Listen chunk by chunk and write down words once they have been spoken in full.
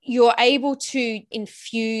you're able to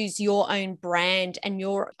infuse your own brand and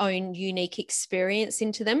your own unique experience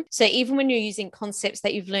into them. So even when you're using concepts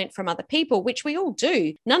that you've learned from other people, which we all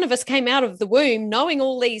do, none of us came out of the womb knowing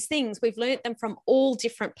all these things. We've learned them from all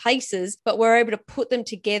different places, but we're able to put them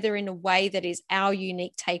together in a way that is our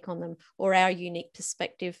unique take on them or our unique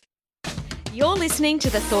perspective. You're listening to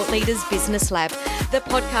the Thought Leaders Business Lab, the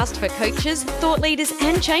podcast for coaches, thought leaders,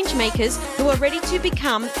 and change makers who are ready to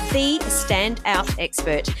become the standout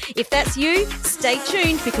expert. If that's you, stay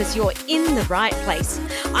tuned because you're in the right place.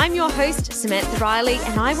 I'm your host, Samantha Riley,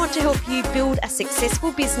 and I want to help you build a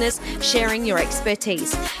successful business sharing your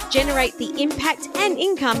expertise. Generate the impact and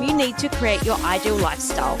income you need to create your ideal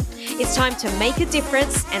lifestyle. It's time to make a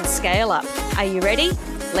difference and scale up. Are you ready?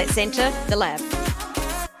 Let's enter the lab.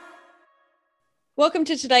 Welcome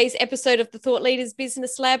to today's episode of the Thought Leaders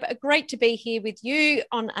Business Lab. Great to be here with you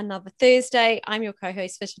on another Thursday. I'm your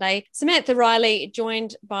co-host for today, Samantha Riley,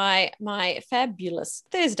 joined by my fabulous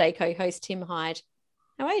Thursday co-host, Tim Hyde.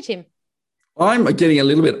 How are you, Tim? I'm getting a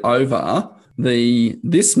little bit over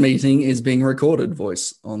this meeting is being recorded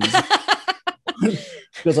voice on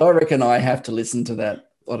because I reckon I have to listen to that,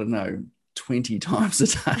 20 times a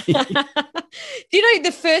day. Do you know,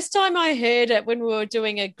 the first time I heard it when we were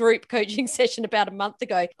doing a group coaching session about a month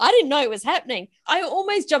ago, I didn't know it was happening. I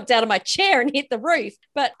almost jumped out of my chair and hit the roof.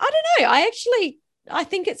 But I don't know. I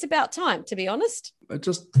think it's about time, to be honest.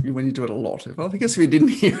 Just when you do it a lot. I guess if you didn't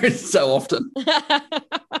hear it so often.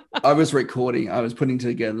 I was putting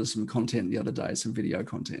together some content the other day, some video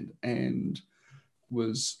content, and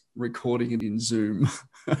was recording it in Zoom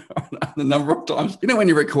the number of times. You know, when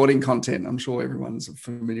you're recording content, I'm sure everyone's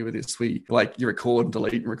familiar with this. You record and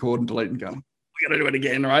delete and go, we got to do it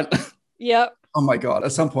again, right? Yep. Oh my God.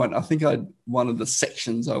 At some point, I think one of the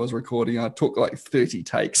sections I was recording, I took like 30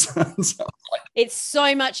 takes. It's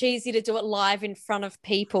so much easier to do it live in front of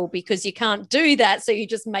people because you can't do that. So you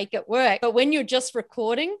just make it work. But when you're just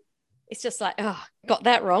recording, it's just like, oh, got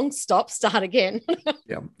that wrong. Stop, start again.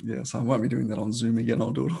 Yeah. So I won't be doing that on Zoom again.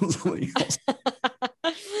 I'll do it on something else.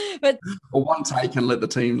 Or one take and let the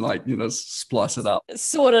team splice it up.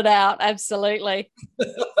 Sort it out. Absolutely.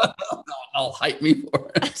 I'll hate me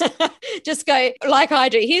for it. Just go like I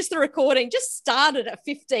do. Here's the recording. Just start it at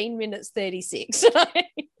 15 minutes 36.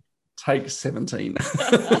 Take 17.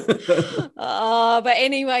 But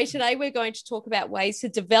anyway, today we're going to talk about ways to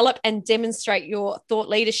develop and demonstrate your thought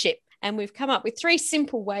leadership. And we've come up with 3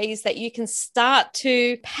 simple ways that you can start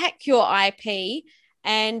to pack your IP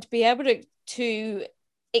and be able to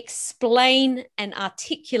explain and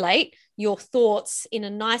articulate your thoughts in a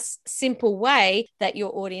nice, simple way that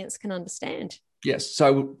your audience can understand. Yes.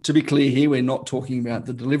 So to be clear here, we're not talking about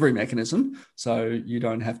the delivery mechanism. So you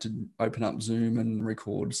don't have to open up Zoom and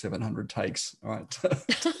record 700 takes, right,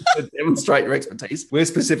 to demonstrate your expertise. We're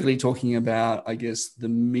specifically talking about, I guess, the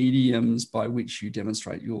mediums by which you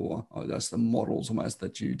demonstrate that's the models almost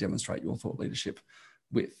that you demonstrate your thought leadership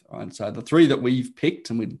with. Right. So the 3 that we've picked,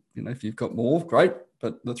 and if you've got more, great.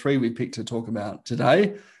 But the 3 we picked to talk about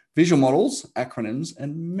today: visual models, acronyms,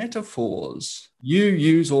 and metaphors. You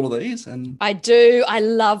use all of these? And I do. I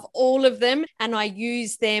love all of them. And I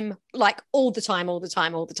use them like all the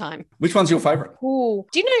time. Which one's your favorite? Ooh.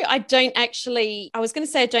 Do you know, I was going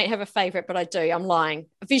to say I don't have a favorite, but I do. I'm lying.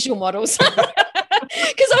 Visual models. Because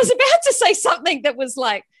I was about to say something that was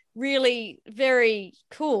like really very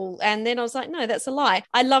cool. And then I was like, no, that's a lie.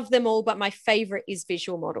 I love them all, but my favorite is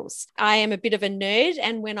visual models. I am a bit of a nerd.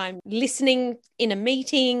 And when I'm listening in a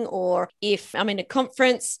meeting or if I'm in a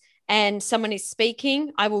conference and someone is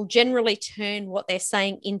speaking, I will generally turn what they're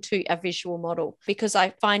saying into a visual model because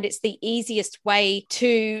I find it's the easiest way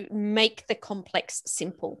to make the complex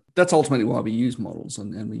simple. That's ultimately why we use models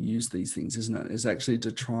and we use these things, isn't it? Is actually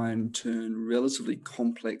to try and turn relatively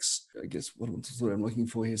complex, I guess, what's what I'm looking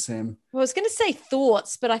for here, Sam? Well, I was going to say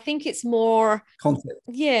thoughts, but I think it's more concept.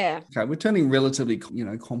 Yeah. Okay, we're turning relatively,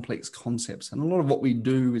 complex concepts, and a lot of what we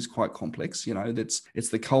do is quite complex. It's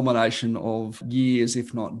the culmination of years,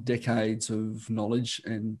 if not decades, of knowledge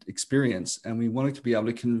and experience, and we want to be able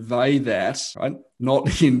to convey that, right?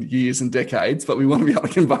 Not in years and decades, but we want to be able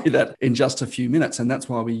to convey that in just a few minutes, and that's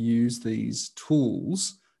why we use these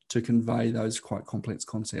tools to convey those quite complex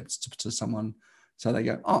concepts to someone. So they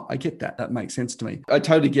go, oh, I get that. That makes sense to me. I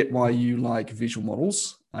totally get why you like visual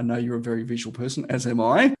models. I know you're a very visual person, as am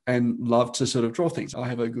I, and love to sort of draw things. I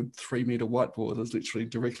have a good 3-meter whiteboard that's literally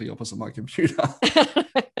directly opposite my computer.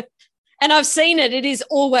 And I've seen it. It is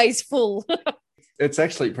always full. It's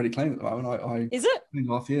actually pretty clean at the moment. Is it?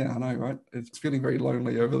 Yeah, I know, right? It's feeling very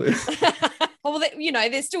lonely over there. well,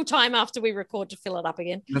 there's still time after we record to fill it up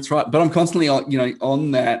again. That's right. But I'm constantly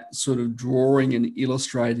on that sort of drawing and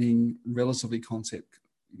illustrating relatively concept,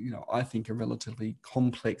 I think are relatively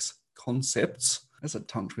complex concepts. That's a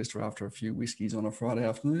tongue twister after a few whiskeys on a Friday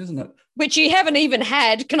afternoon, isn't it? Which you haven't even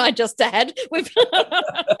had, can I just add?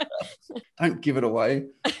 Don't give it away.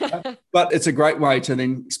 But it's a great way to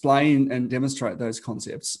then explain and demonstrate those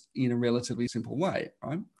concepts in a relatively simple way,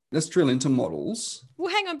 right? Let's drill into models.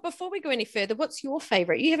 Well, hang on. Before we go any further, what's your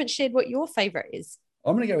favorite? You haven't shared what your favorite is.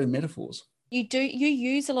 I'm going to go with metaphors. You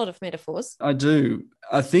use a lot of metaphors. I do.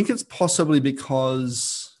 I think it's possibly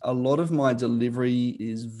because a lot of my delivery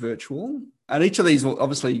is virtual. And each of these will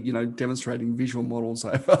obviously, demonstrating visual models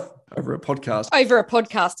over a podcast. Over a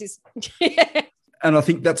podcast is, yeah. And I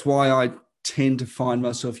think that's why I tend to find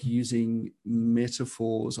myself using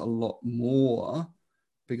metaphors a lot more,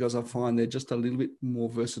 because I find they're just a little bit more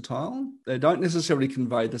versatile. They don't necessarily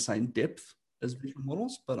convey the same depth as visual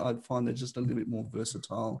models, but I find they're just a little bit more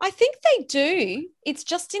versatile. I think they do. It's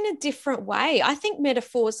just in a different way. I think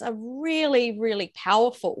metaphors are really, really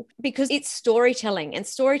powerful because it's storytelling, and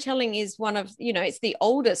storytelling is one of, it's the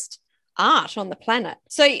oldest art on the planet.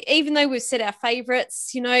 So even though we've said our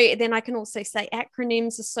favorites, then I can also say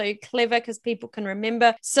acronyms are so clever because people can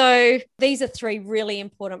remember. So these are three really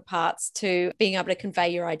important parts to being able to convey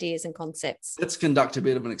your ideas and concepts. Let's conduct a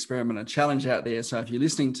bit of an experiment, a challenge out there. So if you're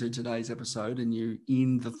listening to today's episode and you're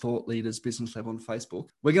in the Thought Leaders Business Lab on Facebook,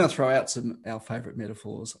 we're going to throw out our favorite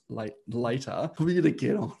metaphors later. We're going to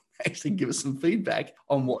get on, actually give us some feedback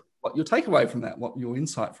on what your takeaway from that, what your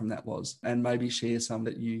insight from that was, and maybe share some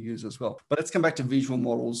that you use as well. But let's come back to visual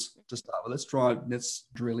models to start with. Let's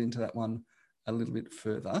drill into that one a little bit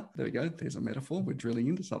further. There we go. There's a metaphor. We're drilling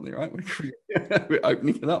into something, right? We're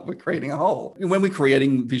opening it up. We're creating a hole. When we're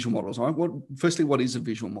creating visual models, right? Firstly, what is a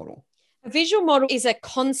visual model? A visual model is a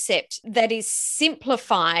concept that is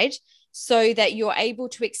simplified so that you're able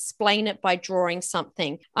to explain it by drawing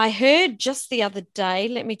something. I heard just the other day,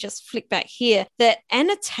 let me just flick back here, that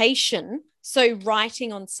annotation, so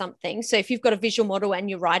writing on something, so if you've got a visual model and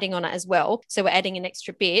you're writing on it as well, so we're adding an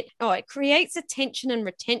extra bit, it creates attention and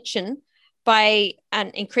retention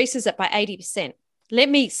and increases it by 80%. Let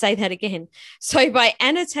me say that again. So by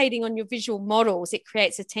annotating on your visual models, it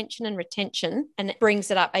creates attention and retention, and it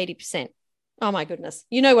brings it up 80%. Oh my goodness.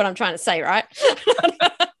 You know what I'm trying to say, right?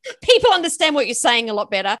 People understand what you're saying a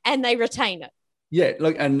lot better and they retain it. Yeah,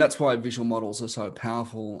 look, and that's why visual models are so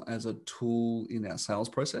powerful as a tool in our sales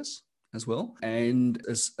process as well, and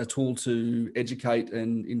as a tool to educate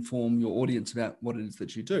and inform your audience about what it is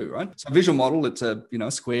that you do, right? So a visual model, it's a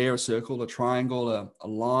square, a circle, a triangle, a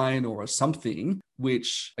line, or a something,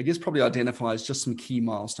 which I guess probably identifies just some key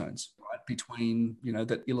milestones, right, between,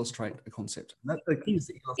 that illustrate a concept. And the key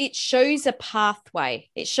is it shows a pathway.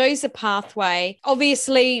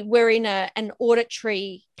 Obviously, we're in an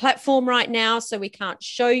auditory platform right now, so we can't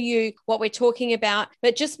show you what we're talking about,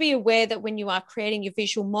 but just be aware that when you are creating your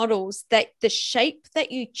visual models, that the shape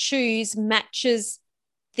that you choose matches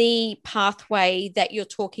the pathway that you're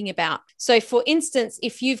talking about. So for instance,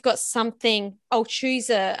 if you've got something, I'll choose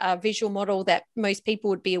a visual model that most people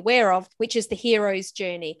would be aware of, which is the hero's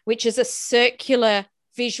journey, which is a circular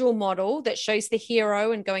visual model that shows the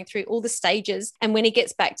hero and going through all the stages. And when he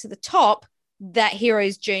gets back to the top, that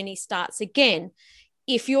hero's journey starts again.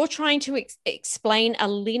 If you're trying to explain a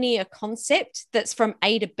linear concept that's from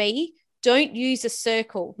A to B, don't use a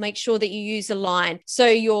circle. Make sure that you use a line. So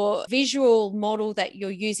your visual model that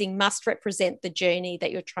you're using must represent the journey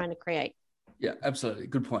that you're trying to create. Yeah, absolutely.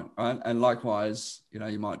 Good point. Right. And likewise,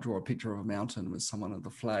 you might draw a picture of a mountain with someone at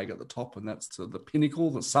the flag at the top, and that's to the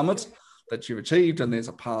pinnacle, the summit that you've achieved, and there's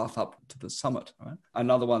a path up to the summit. Right.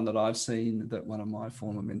 Another one that I've seen that one of my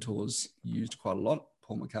former mentors used quite a lot,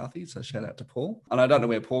 Paul McCarthy, so shout out to Paul. And I don't know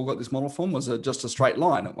where Paul got this model from. Was just a straight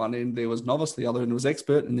line. At one end there was novice, the other end was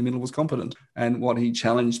expert, and the middle was competent. And what he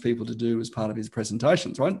challenged people to do as part of his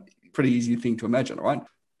presentations, right? Pretty easy thing to imagine, right?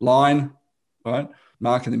 Line, right?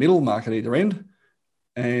 Mark in the middle, mark at either end.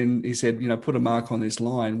 And he said, put a mark on this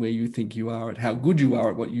line where you think you are at how good you are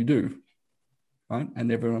at what you do, right?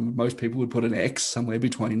 And most people would put an X somewhere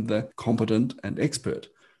between the competent and expert.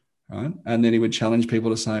 Right? And then he would challenge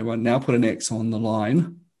people to say, well, now put an X on the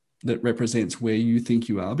line that represents where you think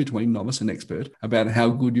you are between novice and expert, about how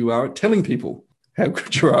good you are at telling people how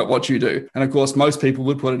good you are at what you do. And of course, most people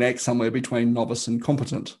would put an X somewhere between novice and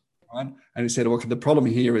competent. Right? And he said, well, the problem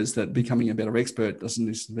here is that becoming a better expert doesn't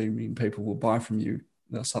necessarily mean people will buy from you.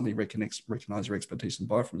 They'll suddenly recognize your expertise and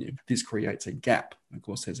buy from you. This creates a gap. And of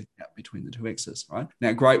course, there's a gap between the two X's, right?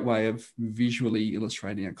 Now, great way of visually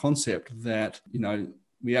illustrating a concept that,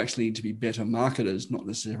 we actually need to be better marketers, not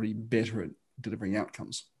necessarily better at delivering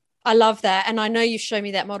outcomes. I love that. And I know you've shown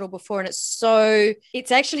me that model before, and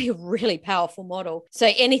it's actually a really powerful model. So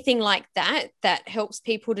anything like that helps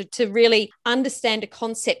people to really understand a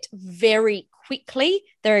concept very quickly.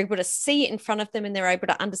 They're able to see it in front of them and they're able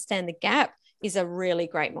to understand the gap is a really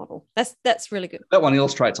great model. That's really good. That one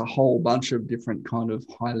illustrates a whole bunch of different kind of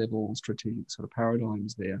high level strategic sort of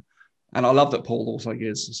paradigms there. And I love that Paul also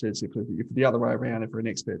says if the other way around, if you're an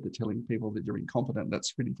expert that's telling people that you're incompetent,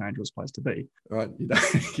 that's a really dangerous place to be, right? You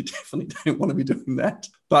definitely don't want to be doing that.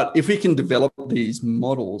 But if we can develop these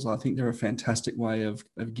models, I think they're a fantastic way of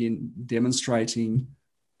again, demonstrating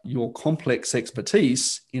your complex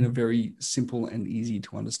expertise in a very simple and easy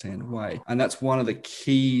to understand way. And that's one of the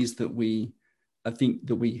keys that I think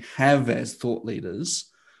that we have as thought leaders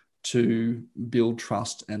to build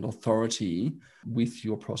trust and authority with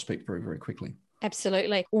your prospect very, very quickly.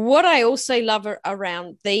 Absolutely. What I also love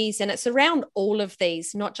around these, and it's around all of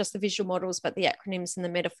these, not just the visual models, but the acronyms and the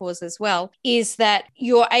metaphors as well, is that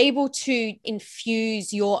you're able to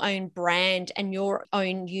infuse your own brand and your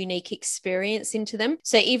own unique experience into them.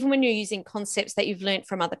 So even when you're using concepts that you've learned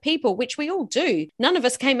from other people, which we all do, none of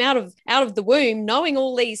us came out of the womb knowing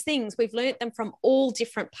all these things. We've learned them from all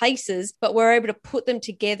different places, but we're able to put them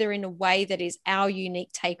together in a way that is our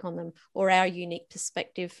unique take on them or our unique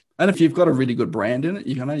perspective. And if you've got a really good brand in it,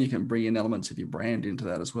 you can bring in elements of your brand into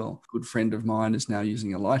that as well. A good friend of mine is now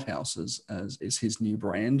using a lighthouse as his new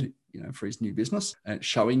brand, for his new business, and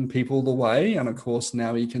showing people the way. And of course,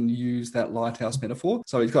 now he can use that lighthouse metaphor.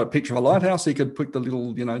 So he's got a picture of a lighthouse. He could put the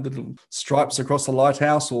little stripes across the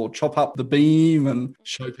lighthouse or chop up the beam and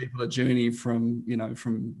show people a journey from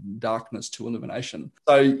darkness to illumination.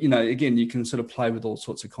 So, again, you can sort of play with all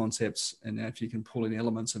sorts of concepts. And if you can pull in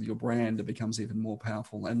elements of your brand, it becomes even more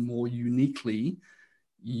powerful and more uniquely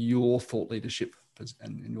your thought leadership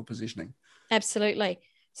and your positioning. Absolutely.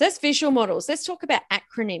 So that's visual models. Let's talk about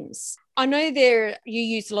acronyms. I know you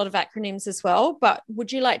use a lot of acronyms as well, but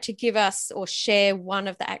would you like to give us or share one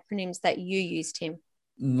of the acronyms that you use, Tim?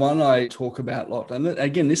 One I talk about a lot. And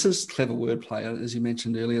again, this is clever wordplay. As you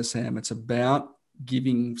mentioned earlier, Sam, it's about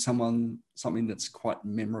giving someone something that's quite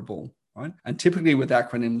memorable, right? And typically with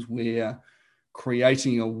acronyms, we're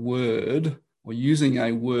creating a word or using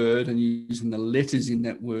a word and using the letters in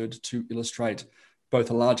that word to illustrate both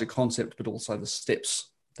a larger concept, but also the steps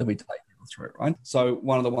that we take people through, right? So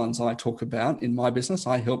one of the ones I talk about in my business,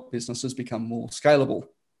 I help businesses become more scalable,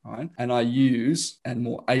 right? And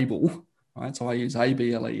more able, right? So I use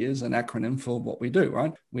ABLE as an acronym for what we do,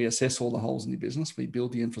 right? We assess all the holes in your business, we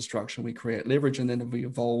build the infrastructure, we create leverage, and then we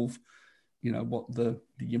evolve what the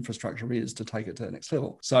infrastructure is to take it to the next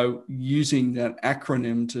level. So using that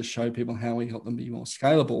acronym to show people how we help them be more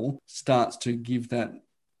scalable starts to give that,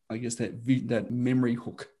 I guess, that memory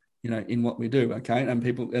hook, in what we do. Okay. And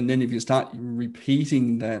then if you start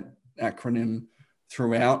repeating that acronym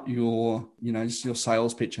throughout your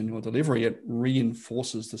sales pitch and your delivery, it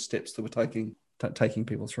reinforces the steps that we're taking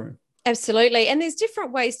people through. Absolutely. And there's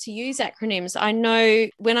different ways to use acronyms. I know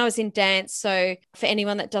when I was in dance, so for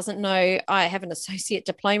anyone that doesn't know, I have an associate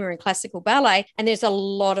diploma in classical ballet, and there's a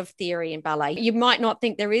lot of theory in ballet. You might not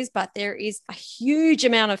think there is, but there is a huge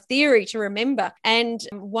amount of theory to remember. And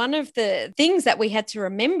one of the things that we had to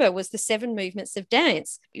remember was the 7 movements of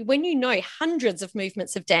dance. When you know hundreds of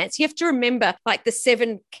movements of dance, you have to remember like the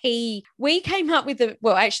 7 key. We came up with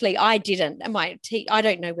actually I didn't. I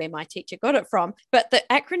don't know where my teacher got it from, but the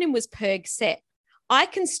acronym was PERG set. I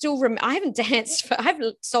can still remember, I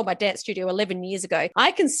haven't sold my dance studio 11 years ago.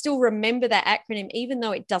 I can still remember that acronym, even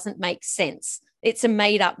though it doesn't make sense. It's a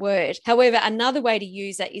made up word. However, another way to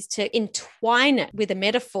use it is to entwine it with a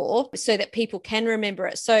metaphor so that people can remember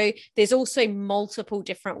it. So there's also multiple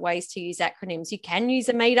different ways to use acronyms. You can use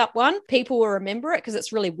a made up one. People will remember it because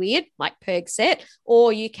it's really weird, like PERG set,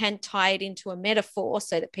 or you can tie it into a metaphor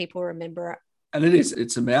so that people remember it. And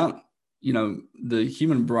it's about, the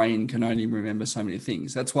human brain can only remember so many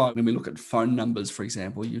things. That's why when we look at phone numbers, for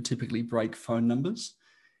example, you typically break phone numbers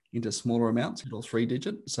into smaller amounts, or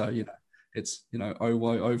 3-digit. So, it's,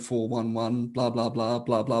 0411, blah, blah, blah,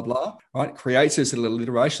 blah, blah, blah, right? Creates this little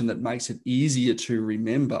iteration that makes it easier to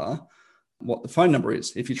remember what the phone number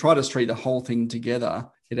is. If you try to string the whole thing together,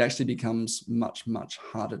 it actually becomes much, much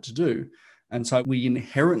harder to do. And so we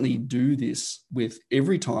inherently do this with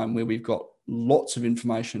every time where we've got lots of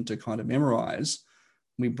information to kind of memorize,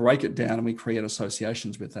 we break it down and we create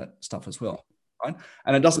associations with that stuff as well, right?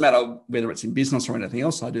 And it doesn't matter whether it's in business or anything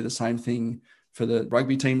else. I do the same thing for the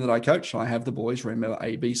rugby team that I coach. I have the boys remember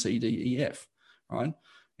A, B, C, D, E, F, right?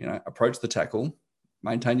 Approach the tackle,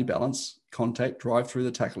 maintain your balance, contact, drive through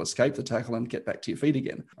the tackle, escape the tackle, and get back to your feet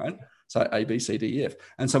again, right? So A, B, C, D, E, F.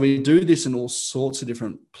 And so we do this in all sorts of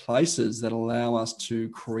different places that allow us to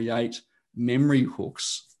create memory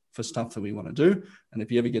hooks for stuff that we want to do. And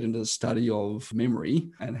if you ever get into the study of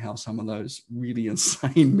memory and how some of those really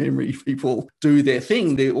insane memory people do their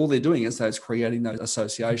thing, all they're doing is those creating those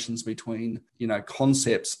associations between,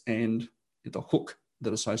 concepts and the hook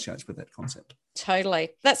that associates with that concept. Totally.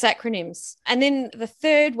 That's acronyms. And then the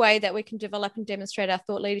third way that we can develop and demonstrate our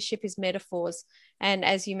thought leadership is metaphors. And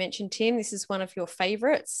as you mentioned, Tim, this is one of your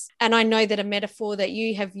favorites. And I know that a metaphor that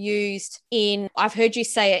you have used I've heard you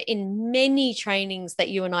say it in many trainings that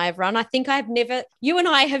you and I have run. I think you and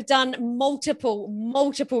I have done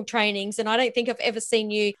multiple trainings, and I don't think I've ever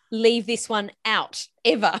seen you leave this one out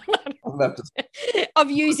ever of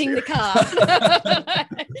using the car.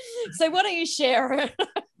 So why don't you share it?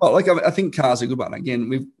 Well, I think cars are a good one.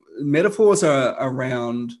 Again, metaphors are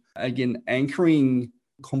around, anchoring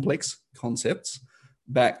complex concepts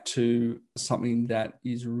back to something that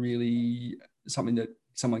is really something that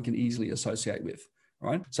someone can easily associate with,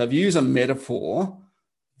 right? So if you use a metaphor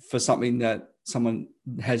for something that someone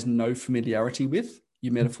has no familiarity with,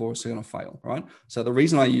 your metaphor is going to fail, right? So the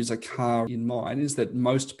reason I use a car in mind is that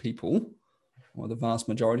most people, or the vast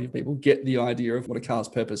majority of people, get the idea of what a car's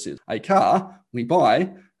purpose is. A car we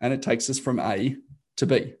buy and it takes us from A to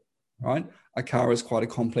B, right? A car is quite a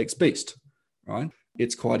complex beast, right?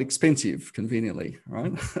 It's quite expensive, conveniently,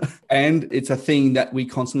 right? And it's a thing that we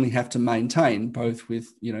constantly have to maintain, both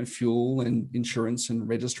with, fuel and insurance and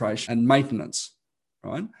registration and maintenance,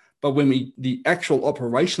 right? But the actual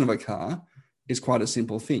operation of a car is quite a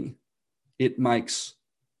simple thing. It makes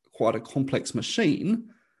quite a complex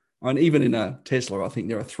machine. And even in a Tesla, I think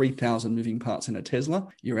there are 3,000 moving parts in a Tesla.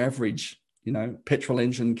 Your average, petrol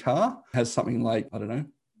engine car has something like,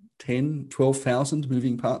 10, 12,000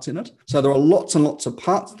 moving parts in it. So there are lots and lots of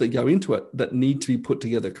parts that go into it that need to be put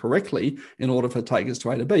together correctly in order for take us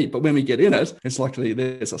to A to B. But when we get in it, it's likely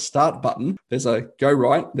there's a start button, there's a go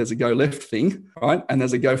right, there's a go left thing, right? And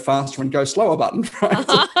there's a go faster and go slower button,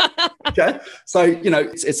 right? Okay. So,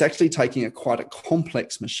 it's actually taking quite a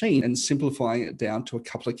complex machine and simplifying it down to a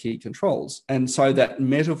couple of key controls. And so that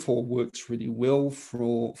metaphor works really well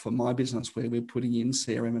for my business, where we're putting in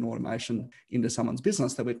CRM and automation into someone's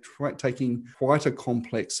business, that we're taking quite a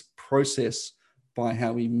complex process by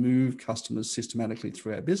how we move customers systematically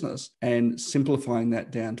through our business and simplifying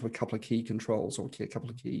that down to a couple of key controls or a couple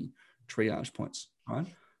of key triage points, right?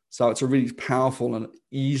 So it's a really powerful and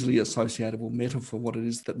easily associatable metaphor for what it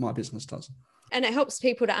is that my business does. And it helps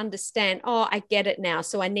people to understand, I get it now,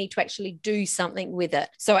 so I need to actually do something with it.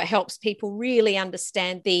 So it helps people really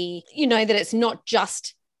understand that it's not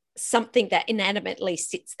just something that inanimmately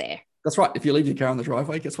sits there. That's right. If you leave your car on the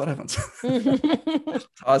driveway, guess what happens?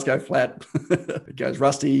 Tires go flat, it goes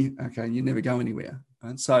rusty. Okay, you never go anywhere.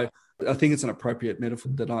 And so I think it's an appropriate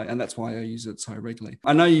metaphor and that's why I use it so regularly.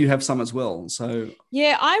 I know you have some as well. So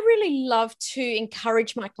yeah, I really love to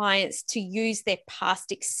encourage my clients to use their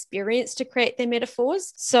past experience to create their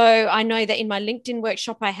metaphors. So I know that in my LinkedIn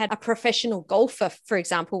workshop, I had a professional golfer, for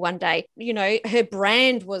example, one day, her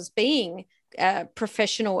brand was being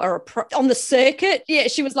professional or on the circuit. Yeah,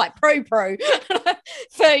 she was like pro for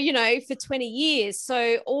 20 years.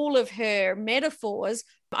 So all of her metaphors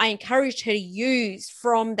I encouraged her to use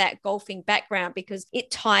from that golfing background because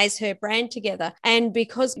it ties her brand together. And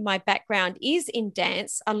because my background is in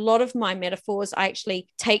dance, a lot of my metaphors I actually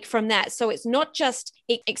take from that. So it's not just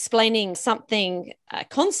explaining something, a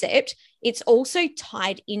concept, it's also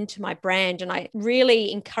tied into my brand. And I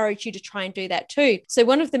really encourage you to try and do that too. So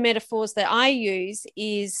one of the metaphors that I use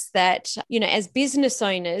is that, as business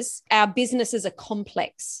owners, our businesses are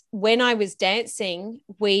complex. When I was dancing,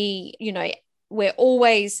 we're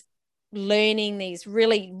always learning these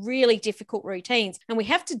really, really difficult routines, and we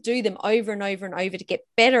have to do them over and over and over to get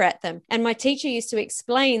better at them. And my teacher used to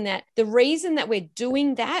explain that the reason that we're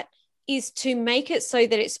doing that is to make it so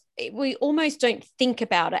that we almost don't think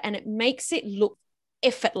about it, and it makes it look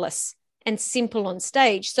effortless and simple on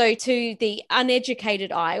stage. So to the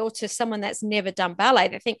uneducated eye or to someone that's never done ballet,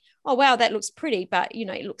 they think, oh, wow, that looks pretty, but,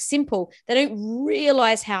 it looks simple. They don't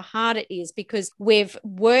realize how hard it is because we've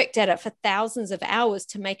worked at it for thousands of hours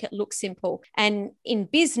to make it look simple. And in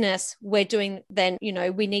business, we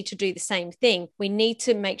need to do the same thing. We need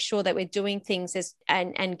to make sure that we're doing things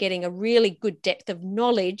and getting a really good depth of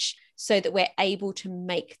knowledge so that we're able to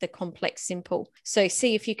make the complex simple. So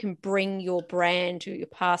see if you can bring your brand or your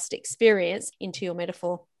past experience into your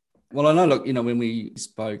metaphor. Well, I know, look, when we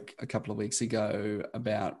spoke a couple of weeks ago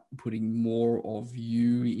about putting more of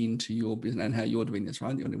you into your business and how you're doing this,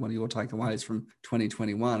 right? One of your takeaways from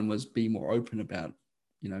 2021 was be more open about,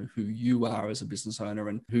 who you are as a business owner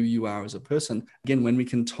and who you are as a person. Again, when we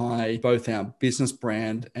can tie both our business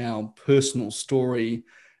brand, our personal story,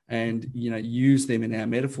 and, use them in our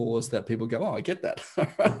metaphors, that people go, oh, I get that.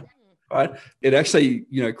 Right? It actually,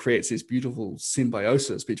 creates this beautiful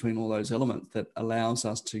symbiosis between all those elements that allows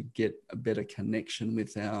us to get a better connection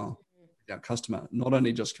with our customer, not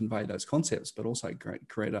only just convey those concepts, but also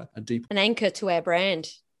create a deep... an anchor to our brand.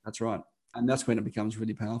 That's right. And that's when it becomes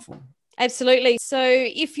really powerful. Absolutely. So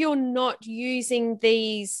if you're not using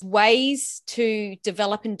these ways to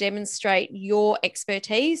develop and demonstrate your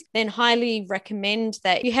expertise, then highly recommend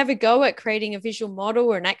that you have a go at creating a visual model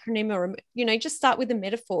or an acronym, or, just start with a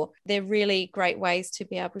metaphor. They're really great ways to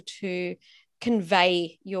be able to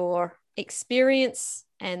convey your experience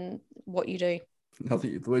and what you do. I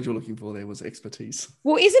think the word you're looking for there was expertise.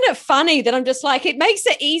 Well, isn't it funny that I'm just like, it makes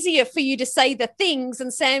it easier for you to say the things,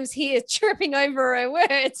 and Sam's here tripping over her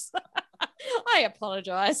words. I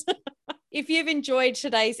apologize. If you've enjoyed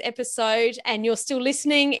today's episode and you're still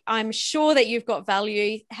listening, I'm sure that you've got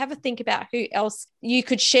value. Have a think about who else you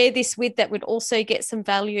could share this with that would also get some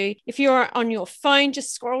value. If you're on your phone,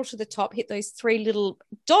 just scroll to the top, hit those 3 little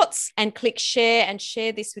dots and click share, and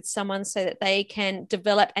share this with someone so that they can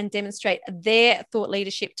develop and demonstrate their thought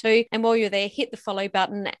leadership too. And while you're there, hit the follow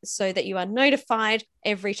button so that you are notified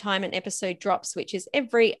every time an episode drops, which is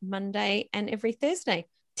every Monday and every Thursday.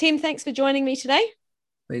 Tim, thanks for joining me today.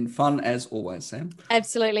 Been fun as always, Sam.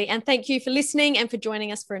 Absolutely. And thank you for listening and for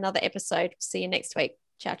joining us for another episode. See you next week.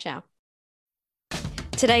 Ciao, ciao.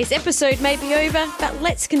 Today's episode may be over, but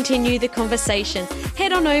let's continue the conversation.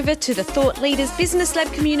 Head on over to the Thought Leaders Business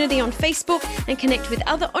Lab community on Facebook and connect with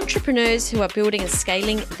other entrepreneurs who are building and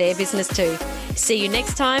scaling their business too. See you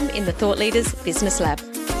next time in the Thought Leaders Business Lab.